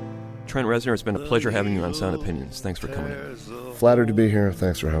 Trent Reznor, it's been a pleasure having you on Sound Opinions. Thanks for coming in. Flattered to be here.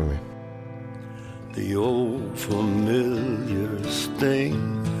 Thanks for having me. The old familiar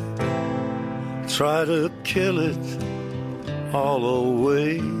sting, try to kill it all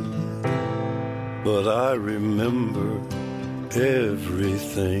away, but I remember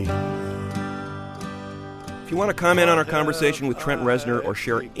everything. If you want to comment on our conversation with Trent Reznor or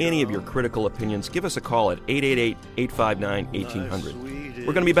share any of your critical opinions, give us a call at 888-859-1800.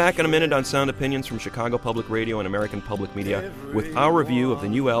 We're going to be back in a minute on Sound Opinions from Chicago Public Radio and American Public Media with our review of the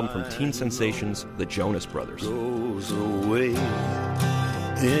new album from teen sensations, the Jonas Brothers. Goes away in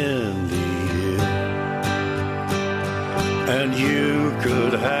the air, and you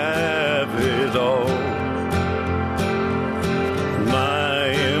could have it all. My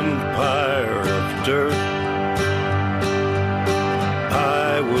empire of dirt,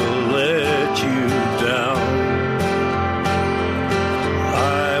 I will let you down.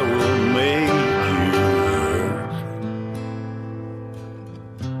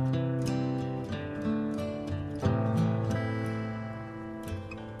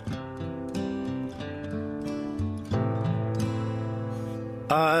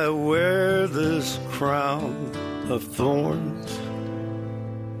 I wear this crown of thorns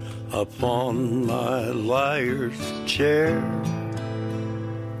upon my liar's chair,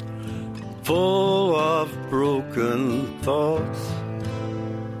 full of broken thoughts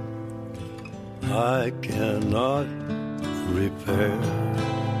I cannot repair.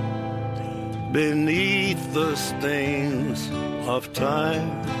 Beneath the stains of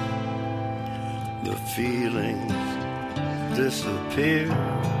time, the feelings disappear.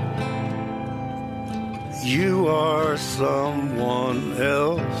 You are someone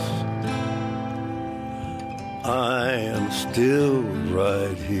else. I am still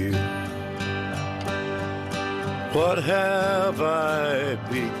right here. What have I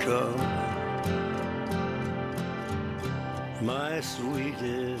become? My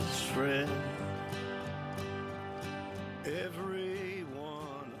sweetest friend.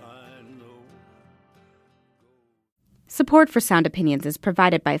 Everyone I know. Support for Sound Opinions is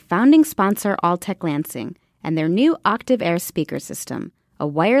provided by founding sponsor Alltech Lansing and their new Octave Air speaker system, a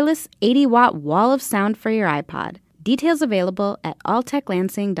wireless 80-watt wall of sound for your iPod. Details available at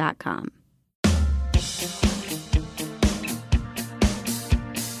alltechlansing.com.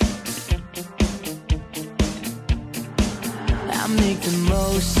 I make the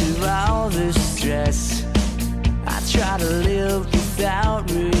most of all the stress. I try to live without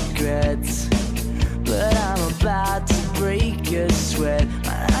regrets, but I'm about to break a sweat.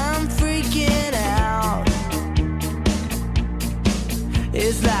 I'm freaking out.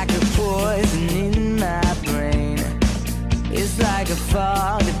 It's like a poison in my brain. It's like a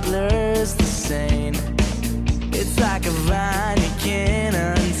fog that blurs the sane. It's like a vine you can't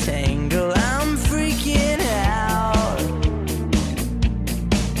untangle. I'm freaking out.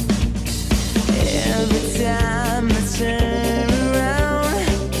 Every time I turn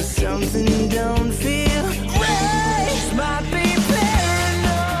around, something don't feel right. Might be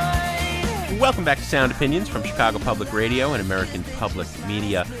paranoid. Welcome back to Sound Opinions from Chicago Public Radio and American Public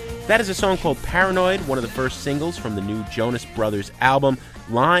Media. That is a song called Paranoid, one of the first singles from the new Jonas Brothers album,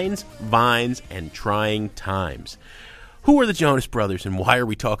 Lines, Vines, and Trying Times. Who are the Jonas Brothers and why are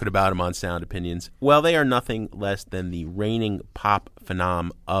we talking about them on Sound Opinions? Well, they are nothing less than the reigning pop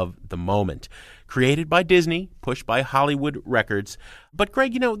phenom of the moment. Created by Disney, pushed by Hollywood Records. But,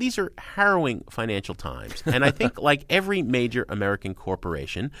 Greg, you know, these are harrowing financial times. And I think, like every major American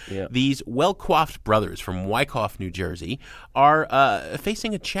corporation, these well-coiffed brothers from Wyckoff, New Jersey, are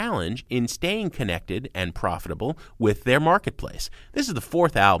facing a challenge in staying connected and profitable with their marketplace. This is the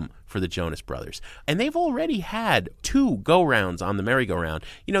fourth album for the Jonas Brothers. And they've already had 2 go-rounds on the merry-go-round.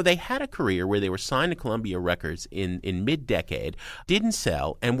 You know, they had a career where they were signed to Columbia Records in mid-decade, didn't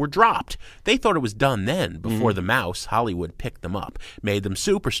sell, and were dropped. They thought it was done then, before the mouse, Hollywood, picked them up, made them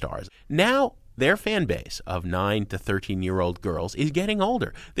superstars. Now, their fan base of 9 to 13-year-old girls is getting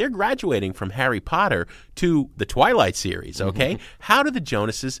older. They're graduating from Harry Potter to the Twilight series, okay? How do the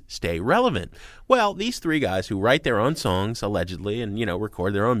Jonases stay relevant? Well, these 3 guys who write their own songs, allegedly, and, you know,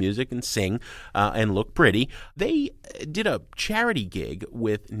 record their own music and sing and look pretty, they did a charity gig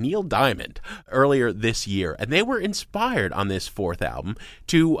with Neil Diamond earlier this year, and they were inspired on this 4th album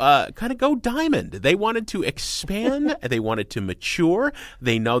to kind of go diamond. They wanted to expand, they wanted to mature,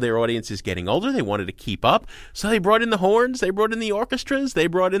 they know their audience is getting older, they wanted to keep up, so they brought in the horns, they brought in the orchestras, they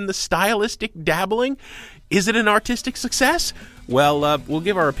brought in the stylistic dabbling. Is it an artistic success? Well, we'll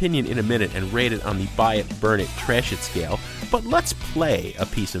give our opinion in a minute and rate it on the buy it, burn it, trash it scale. But let's play a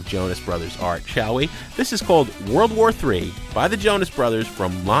piece of Jonas Brothers art, shall we? This is called World War III by the Jonas Brothers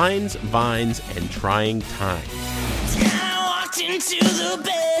from Lines, Vines, and Trying Times. I walked into the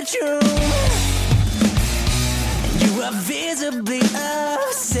bedroom. You were visibly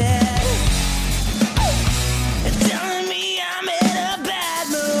upset, telling me I'm in a bad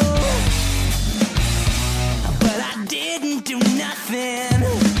mood, but I didn't do nothing.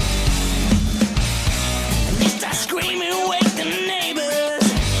 And you start screaming, wake the neighbors.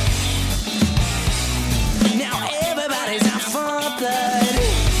 Now everybody's out for blood.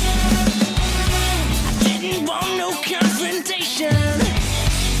 I didn't want no confrontation,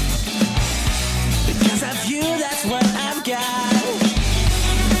 because I view that's what I've got.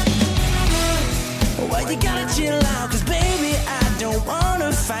 Well, you gotta chill out, cause baby, I don't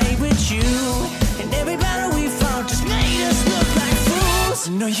wanna fight with you. And everybody we fought just made us look like fools.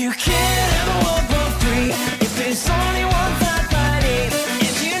 No, you can't have a World War III if there's only one fight fighting.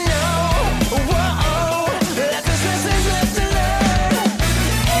 If you know, whoa, life is lessons left to learn.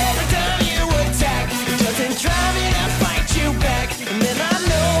 Every time you attack, it doesn't drive me to fight you back. And then I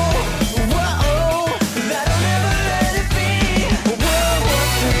know, whoa, that I'll never let it be World War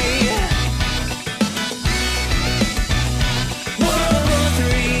III. World War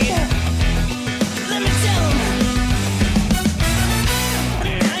III. Let me tell 'em.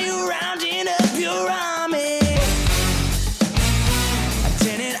 Now you're rounding up your army,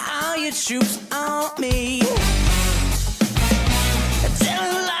 turning all your troops on me,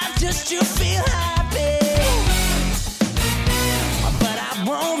 telling life just to feel happy, but I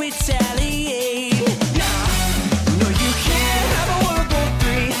won't retaliate. Nah, no, you can't have a World War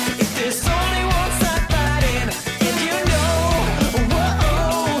III if there's only one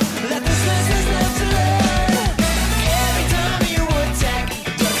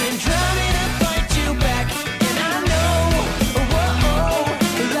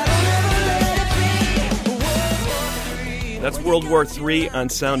World War III on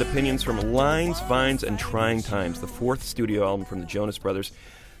Sound Opinions from Lines, Vines, and Trying Times, the fourth studio album from the Jonas Brothers.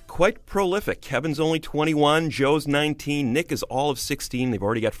 Quite prolific. Kevin's only 21, Joe's 19, Nick is all of 16. They've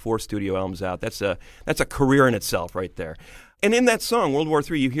already got 4 studio albums out. That's a career in itself right there. And in that song, World War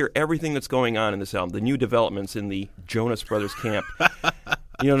III, you hear everything that's going on in this album, the new developments in the Jonas Brothers camp.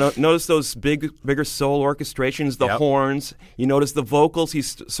 You know, notice those bigger soul orchestrations, the horns. You notice the vocals.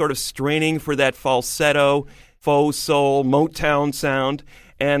 He's sort of straining for that falsetto, faux soul, Motown sound.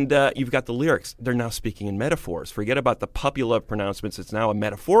 And you've got the lyrics. They're now speaking in metaphors. Forget about the puppy love pronouncements. It's now a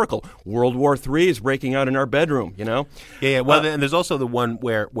metaphorical. World War III is breaking out in our bedroom, you know? Yeah. Well, and there's also the one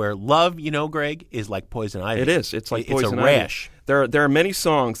where love, you know, Greg, is like poison ivy. It is. It's like poison ivy. It's a rash. There are many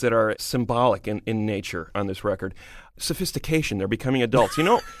songs that are symbolic in nature on this record. Sophistication. They're becoming adults. You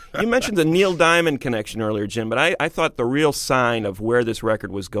know, you mentioned the Neil Diamond connection earlier, Jim, but I thought the real sign of where this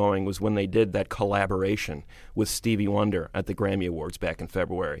record was going was when they did that collaboration with Stevie Wonder at the Grammy Awards back in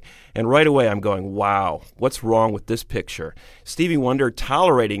February. And right away I'm going, wow, what's wrong with this picture? Stevie Wonder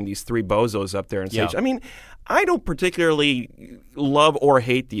tolerating these 3 bozos up there on stage. Yeah. I mean, I don't particularly love or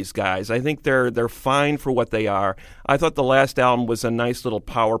hate these guys. I think they're fine for what they are. I thought the last album was a nice little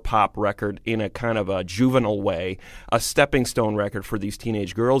power pop record in a kind of a juvenile way, a stepping stone record for these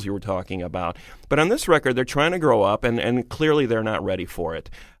teenage girls you were talking about. But on this record, they're trying to grow up, and clearly they're not ready for it.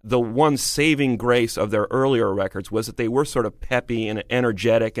 The one saving grace of their earlier records was that they were sort of peppy and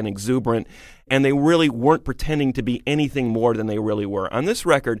energetic and exuberant, and they really weren't pretending to be anything more than they really were. On this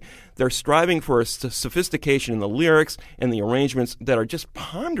record, they're striving for a sophistication in the lyrics and the arrangements that are just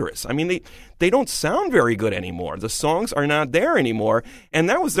ponderous. I mean, they don't sound very good anymore. The songs are not there anymore, and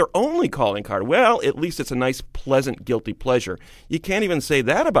that was their only calling card. Well, at least it's a nice, pleasant, guilty pleasure. You can't even say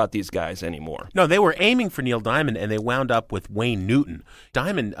that about these guys anymore. No, they were aiming for Neil Diamond, and they wound up with Wayne Newton.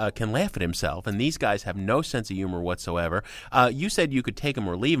 Diamond can laugh at himself, and these guys have no sense of humor whatsoever. You said you could take them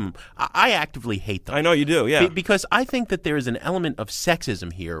or leave them. I actively hate them. I know you do, yeah. Because I think that there is an element of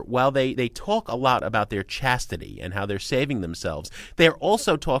sexism here. While they talk a lot about their chastity and how they're saving themselves, they're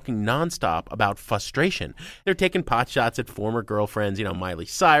also talking nonstop about frustration. They're taking pot shots at former girlfriends, you know, Miley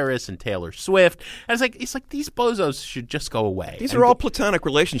Cyrus and Taylor Swift. And it's like these bozos should just go away. These are all platonic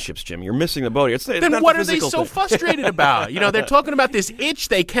relationsip, Jim. You're missing the boat here. Then what are they so frustrated about? You know, they're talking about this itch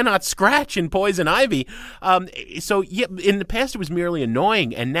they cannot scratch in Poison Ivy. So yeah, in the past it was merely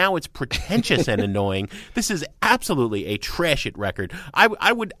annoying, and now it's pretentious and annoying. This is absolutely a trash it record.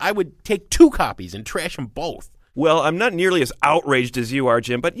 I would take 2 copies and trash them both. Well, I'm not nearly as outraged as you are,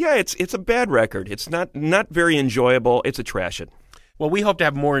 Jim, but yeah, it's a bad record. It's not very enjoyable. It's a trash it. Well, we hope to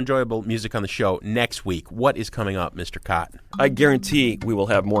have more enjoyable music on the show next week. What is coming up, Mr. Cotton? I guarantee we will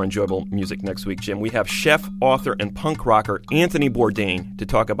have more enjoyable music next week, Jim. We have chef, author, and punk rocker Anthony Bourdain to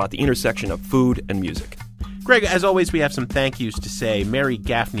talk about the intersection of food and music. Greg, as always, we have some thank yous to say. Mary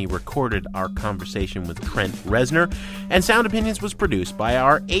Gaffney recorded our conversation with Trent Reznor, and Sound Opinions was produced by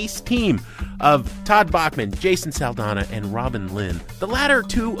our ace team of Todd Bachman, Jason Saldana, and Robin Lynn, the latter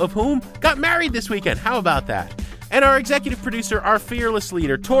 2 of whom got married this weekend. How about that? And our executive producer, our fearless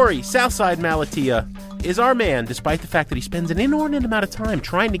leader, Tori Southside Malatia, is our man, despite the fact that he spends an inordinate amount of time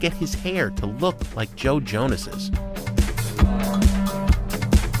trying to get his hair to look like Joe Jonas's.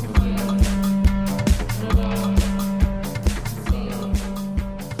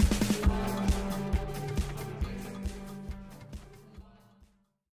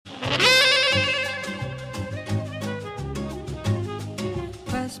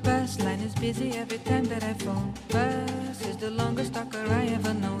 Bus line is busy every time that I phone. Bus is the longest talker I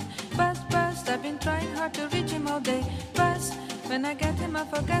ever known. Bus, I've been trying hard to reach him all day. Bus, when I get him I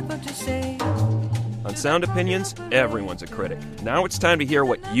forget what to say. On Sound Opinions, everyone's a critic. Now it's time to hear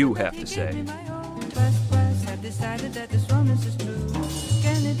what you have to say. Bus, I've decided that this romance is true.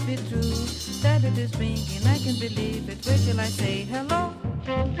 Can it be true that it is ringing? I can believe it. Wait till I say hello.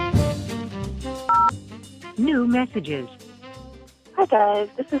 New messages. Hi guys,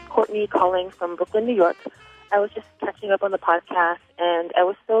 this is Courtney calling from Brooklyn, New York. I was just catching up on the podcast, and I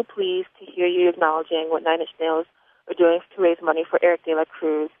was so pleased to hear you acknowledging what 9 Inch Nails are doing to raise money for Eric De La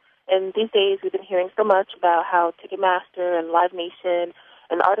Cruz. And these days we've been hearing so much about how Ticketmaster and Live Nation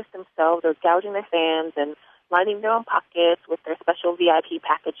and the artists themselves are gouging their fans and lining their own pockets with their special VIP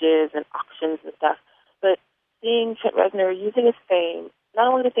packages and auctions and stuff. But seeing Trent Reznor using his fame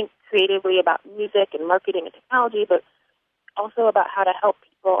not only to think creatively about music and marketing and technology, but also about how to help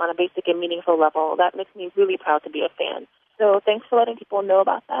people on a basic and meaningful level, that makes me really proud to be a fan. So thanks for letting people know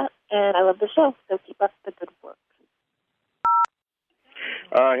about that, and I love the show, so keep up the good work.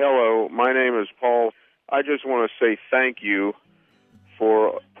 Hello, my name is Paul. I just want to say thank you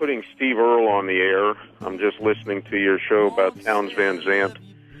for putting Steve Earle on the air. I'm just listening to your show about Townes Van Zandt.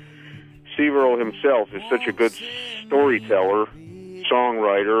 Steve Earle himself is such a good storyteller,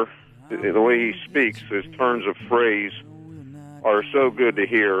 songwriter. The way he speaks, his turns of phrase are so good to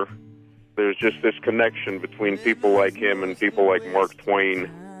hear. There's just this connection between people like him and people like Mark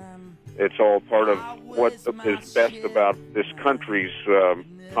Twain. It's all part of what is best about this country's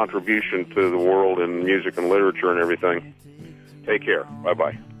contribution to the world in music and literature and everything. Take care.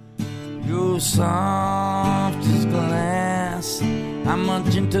 Bye-bye. You're soft as glass. I'm a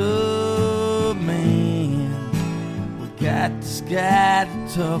gentle man. We got the sky to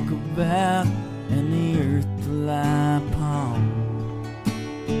talk about and the earth to lie upon.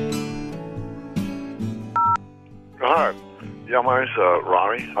 Hi. Yeah, my name's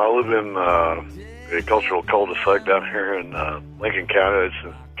Ronnie. I live in a cultural cul-de-sac down here in Lincoln County. It's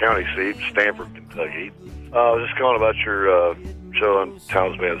the county seat, Stanford, Kentucky. I was just calling about your show on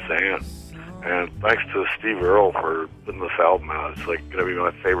Townes Van Zandt. And thanks to Steve Earle for putting this album out. It's like going to be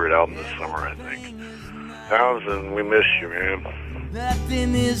my favorite album this summer, I think. Townes, and we miss you, man.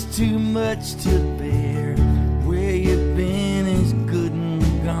 Nothing is too much to bear. Where you've been is good and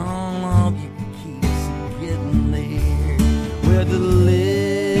gone. All you keep getting there. Where the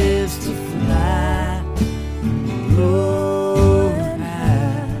lives to fly, low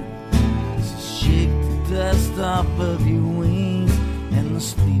high. So shake the dust off of your wings and the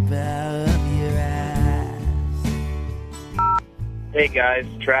sleep out of your eyes. Hey guys,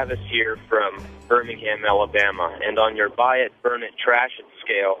 Travis here from Birmingham, Alabama, and on your buy it, burn it, trash it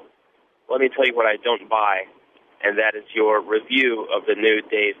scale, let me tell you what I don't buy, and that is your review of the new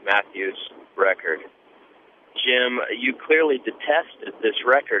Dave Matthews record. Jim, you clearly detested this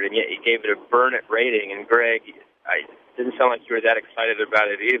record, and yet you gave it a burn it rating, and Greg, I didn't sound like you were that excited about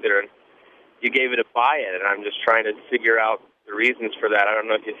it either, and you gave it a buy it, and I'm just trying to figure out the reasons for that. I don't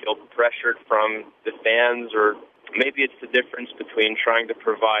know if you feel pressured from the fans, or maybe it's the difference between trying to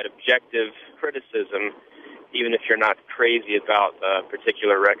provide objective criticism, even if you're not crazy about a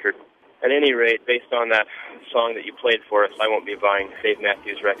particular record. At any rate, based on that song that you played for us, I won't be buying Dave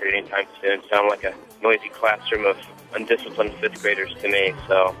Matthews' record anytime soon. It sounded like a noisy classroom of undisciplined fifth graders to me,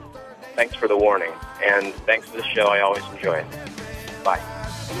 so thanks for the warning. And thanks for the show. I always enjoy it. Bye.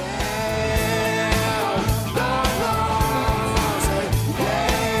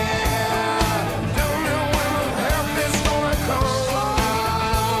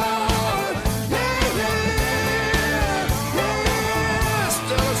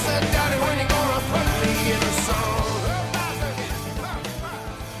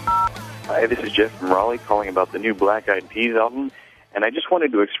 Hi, this is Jeff from Raleigh calling about the new Black Eyed Peas album, and I just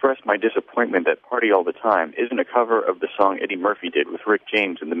wanted to express my disappointment that Party All the Time isn't a cover of the song Eddie Murphy did with Rick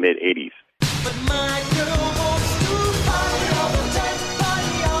James in the mid-'80s.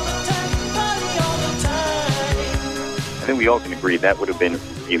 I think we all can agree that would have been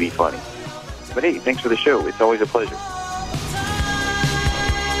really funny. But hey, thanks for the show. It's always a pleasure.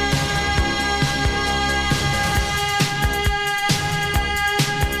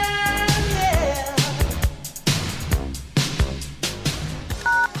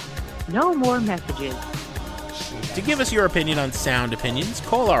 No more messages. To give us your opinion on Sound Opinions,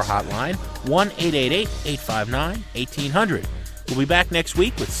 call our hotline, 1-888-859-1800. We'll be back next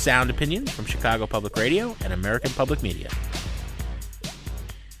week with Sound Opinions from Chicago Public Radio and American Public Media.